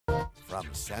from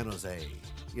San Jose,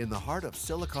 in the heart of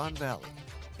Silicon Valley,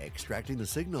 extracting the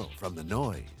signal from the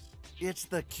noise. It's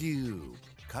theCUBE,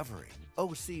 covering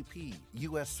OCP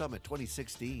US Summit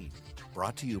 2016.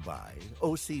 Brought to you by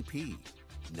OCP.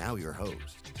 Now your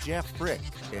hosts, Jeff Frick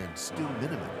and Stu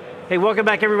Miniman. Hey, welcome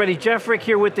back everybody. Jeff Frick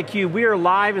here with theCUBE. We are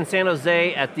live in San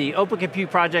Jose at the Open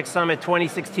Compute Project Summit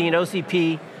 2016,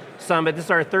 OCP Summit. This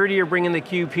is our third year bringing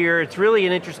theCUBE here. It's really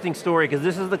an interesting story because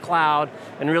this is the cloud,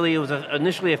 and really it was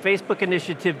initially a Facebook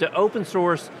initiative to open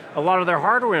source a lot of their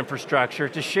hardware infrastructure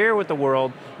to share with the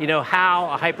world,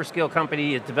 how a hyperscale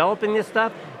company is developing this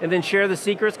stuff, and then share the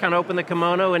secrets, kind of open the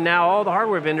kimono, and now all the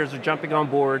hardware vendors are jumping on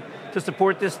board to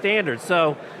support this standard.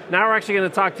 So now we're actually going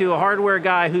to talk to a hardware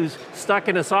guy who's stuck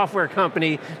in a software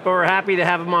company, but we're happy to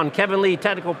have him on. Kevin Lee,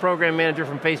 Technical Program Manager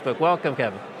from Facebook. Welcome,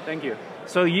 Kevin. Thank you.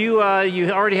 So you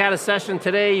already had a session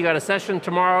today, you got a session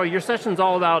tomorrow. Your session's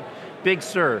all about Big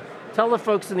Sur. Tell the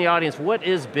folks in the audience, what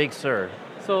is Big Sur?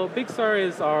 So Big Sur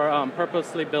is our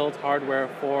purposely built hardware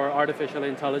for artificial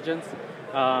intelligence.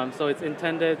 So it's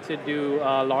intended to do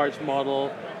large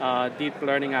model, deep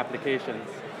learning applications.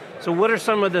 So what are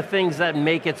some of the things that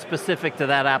make it specific to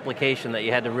that application that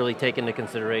you had to really take into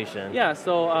consideration? Yeah,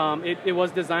 so it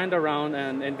was designed around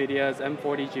NVIDIA's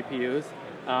M40 GPUs.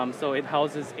 So it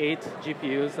houses 8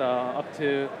 GPUs up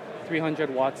to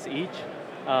 300 watts each.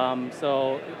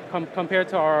 So compared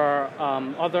to our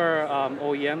other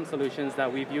OEM solutions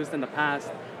that we've used in the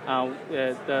past,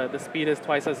 the speed is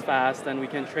twice as fast and we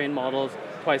can train models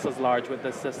twice as large with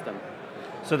this system.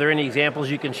 So are there any examples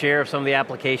you can share of some of the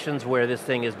applications where this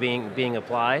thing is being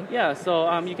applied? Yeah,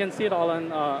 so you can see it all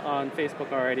on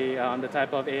Facebook already, the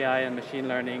type of AI and machine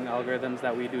learning algorithms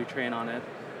that we do train on it.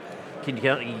 Can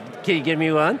you give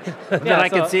me one that I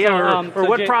can see? Or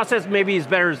what process maybe is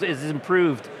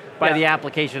improved by the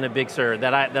application of Big Sur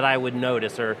that I would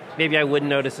notice, or maybe I wouldn't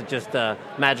notice, it just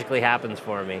magically happens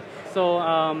for me? So,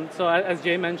 as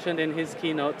Jay mentioned in his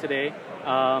keynote today,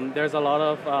 there's a lot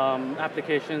of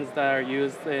applications that are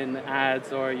used in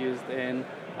ads or used in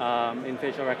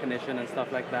facial recognition and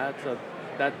stuff like that. So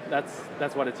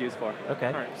that's what it's used for. Okay.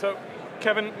 All right. So,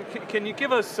 Kevin, can you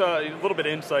give us a little bit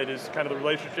of insight as kind of the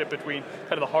relationship between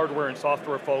kind of the hardware and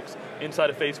software folks inside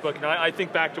of Facebook? And I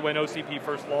think back to when OCP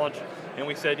first launched, and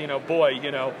we said, boy,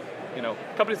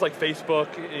 companies like Facebook,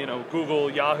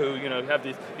 Google, Yahoo, have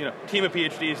this, team of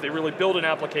PhDs. They really build an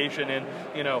application,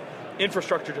 and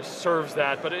infrastructure just serves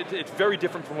that. But it's very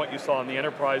different from what you saw in the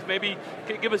enterprise. Maybe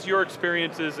give us your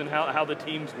experiences and how the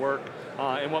teams work,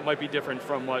 and what might be different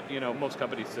from what most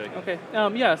companies see. Okay.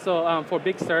 Yeah. So for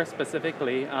Big Sur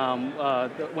specifically,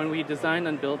 when we designed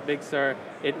and built Big Sur,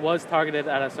 it was targeted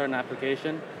at a certain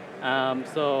application.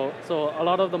 So a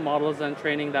lot of the models and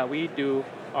training that we do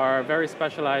are very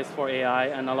specialized for AI,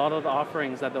 and a lot of the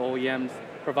offerings that the OEMs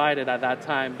provided at that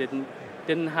time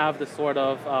didn't have the sort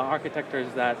of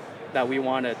architectures that we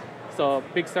wanted. So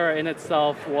Big Sur in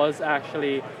itself was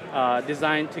actually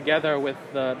designed together with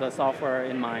the software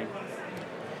in mind.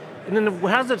 And then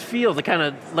how does it feel to kind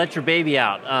of let your baby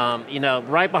out?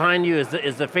 Right behind you is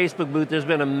the Facebook booth. There's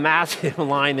been a massive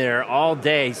line there all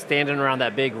day standing around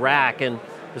that big rack, and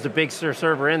there's a Big Sur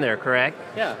server in there, correct?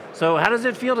 Yeah. So how does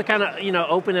it feel to kind of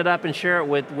open it up and share it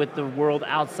with the world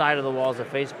outside of the walls of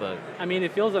Facebook? I mean,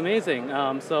 it feels amazing.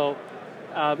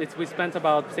 We spent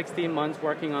about 16 months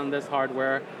working on this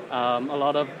hardware. A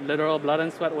lot of literal blood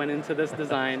and sweat went into this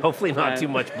design. Hopefully not too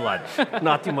much blood.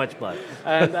 Not too much blood.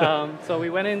 And so we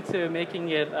went into making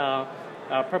it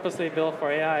purposely built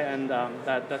for AI, and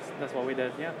that's what we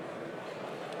did. Yeah.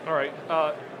 All right.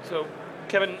 So,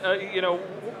 Kevin,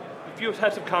 if you've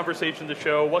had some conversations to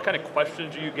show, what kind of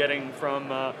questions are you getting from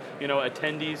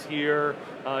attendees here?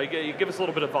 You give us a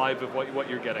little bit of vibe of what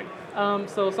you're getting.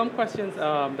 So some questions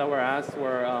that were asked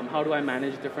were, how do I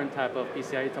manage different type of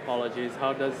PCIe topologies?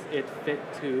 How does it fit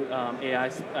to AI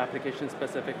applications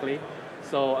specifically?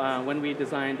 So when we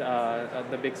designed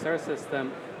the Big Sur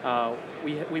system,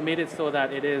 we made it so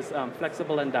that it is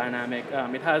flexible and dynamic.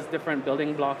 It has different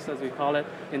building blocks, as we call it,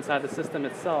 inside the system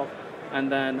itself. And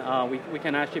then we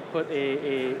can actually put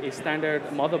a standard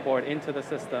motherboard into the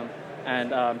system,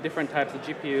 and different types of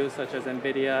GPUs such as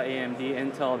NVIDIA, AMD,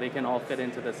 Intel, they can all fit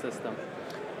into the system.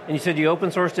 And you said you open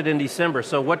sourced it in December,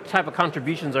 so what type of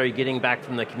contributions are you getting back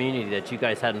from the community that you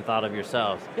guys hadn't thought of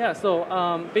yourselves? Yeah,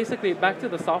 so basically back to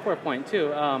the software point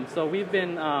too. So we've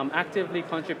been actively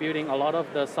contributing a lot of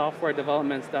the software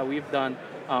developments that we've done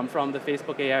from the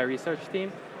Facebook AI research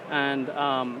team, and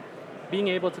being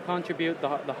able to contribute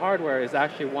the hardware is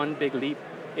actually one big leap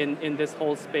in this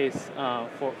whole space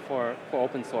for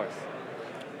open source.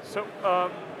 So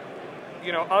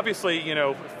obviously,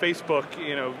 Facebook,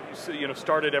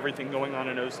 started everything going on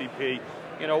in OCP.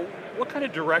 What kind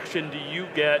of direction do you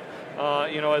get,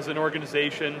 as an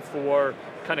organization for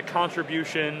kind of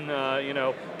contribution,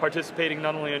 participating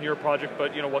not only on your project,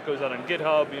 but what goes out on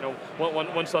GitHub,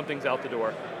 when something's out the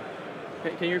door?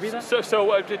 Can you repeat that? So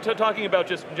talking about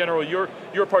just in general,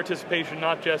 your participation,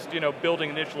 not just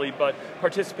building initially, but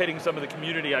participating in some of the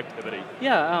community activity.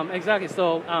 Yeah, exactly.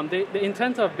 So the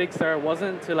intent of Big Sur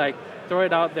wasn't to throw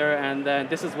it out there and then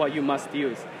this is what you must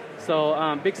use.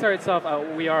 So Big Sur itself,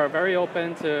 we are very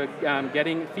open to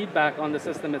getting feedback on the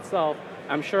system itself.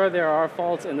 I'm sure there are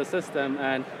faults in the system,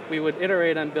 and we would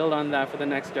iterate and build on that for the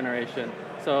next generation.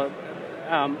 So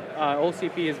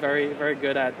OCP is very, very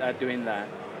good at doing that.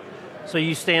 So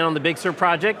you staying on the Big Sur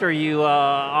project, or are you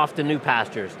off to new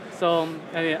pastures? So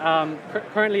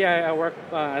currently I work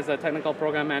as a technical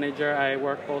program manager. I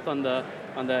work both on the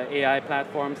AI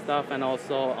platform stuff and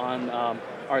also on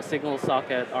our signal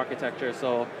socket architecture.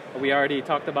 So we already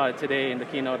talked about it today in the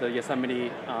keynote, the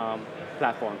Yosemite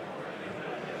platform.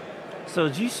 So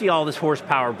as you see all this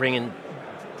horsepower coming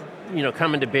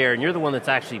to bear, and you're the one that's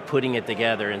actually putting it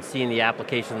together and seeing the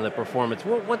application and the performance,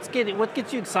 what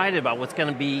gets you excited about what's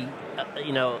going to be, that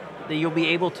you'll be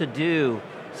able to do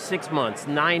 6 months,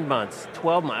 9 months,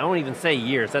 12 months, I won't even say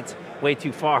years, that's way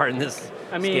too far in this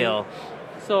scale.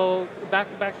 So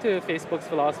back to Facebook's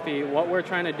philosophy, what we're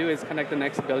trying to do is connect the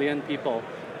next billion people.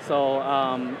 So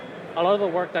a lot of the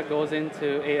work that goes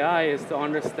into AI is to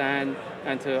understand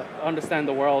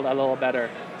the world a little better.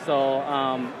 So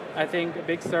I think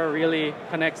Big Sur really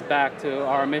connects back to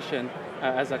our mission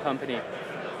as a company.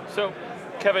 So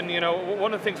Kevin,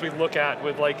 one of the things we look at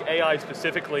with AI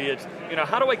specifically is,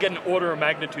 how do I get an order of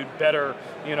magnitude better,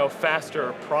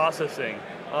 faster processing?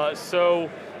 I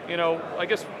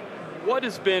guess what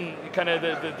has been kind of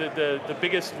the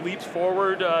biggest leaps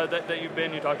forward that you've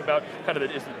been? You talked about kind of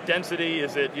is it density,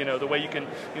 is it the way you can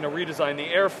redesign the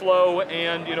airflow,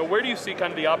 and where do you see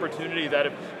kind of the opportunity that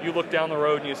if you look down the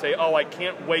road and you say, oh, I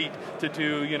can't wait to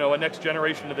do a next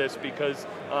generation of this because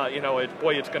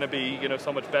it's going to be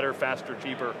so much better, faster,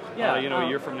 cheaper, a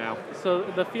year from now. So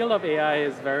the field of AI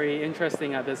is very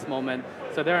interesting at this moment.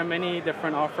 So there are many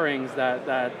different offerings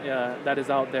that is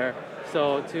out there.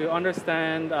 So to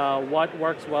understand what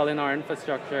works well in our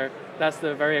infrastructure, that's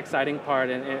the very exciting part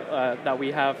that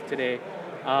we have today.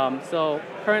 So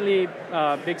currently,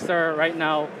 Big Sur right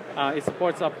now, it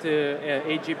supports up to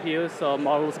 8 GPUs, so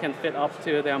models can fit up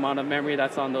to the amount of memory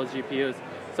that's on those GPUs.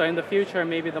 So in the future,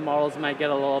 maybe the models might get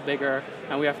a little bigger,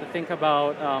 and we have to think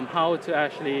about how to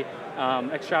actually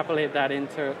extrapolate that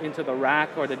into the rack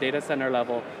or the data center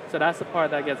level. So that's the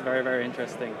part that gets very, very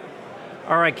interesting.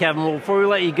 All right, Kevin, well, before we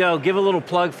let you go, give a little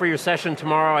plug for your session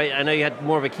tomorrow. I know you had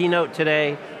more of a keynote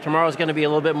today. Tomorrow's going to be a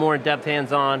little bit more in-depth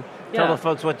hands-on. Tell the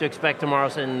folks what to expect tomorrow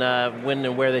and when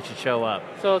and where they should show up.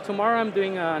 So tomorrow I'm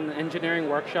doing an engineering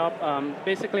workshop,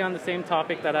 basically on the same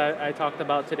topic that I talked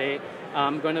about today.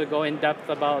 I'm going to go in depth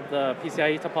about the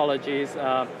PCIe topologies.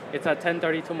 It's at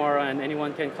 10:30 tomorrow, and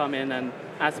anyone can come in and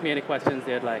ask me any questions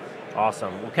they'd like.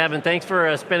 Awesome. Well, Kevin, thanks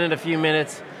for spending a few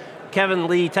minutes. Kevin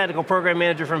Lee, Technical Program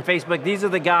Manager from Facebook. These are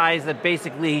the guys that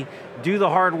basically do the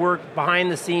hard work behind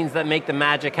the scenes that make the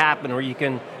magic happen, where you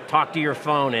can talk to your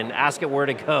phone and ask it where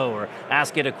to go or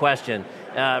ask it a question.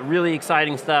 Really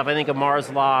exciting stuff. I think Amar's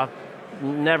Law,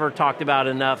 never talked about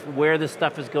enough. Where this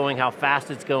stuff is going, how fast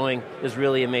it's going is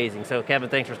really amazing. So Kevin,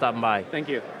 thanks for stopping by. Thank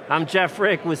you. I'm Jeff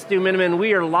Frick with Stu Miniman.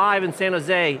 We are live in San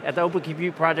Jose at the Open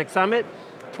Compute Project Summit.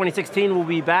 2016, we'll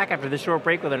be back after this short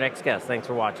break with our next guest. Thanks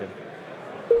for watching.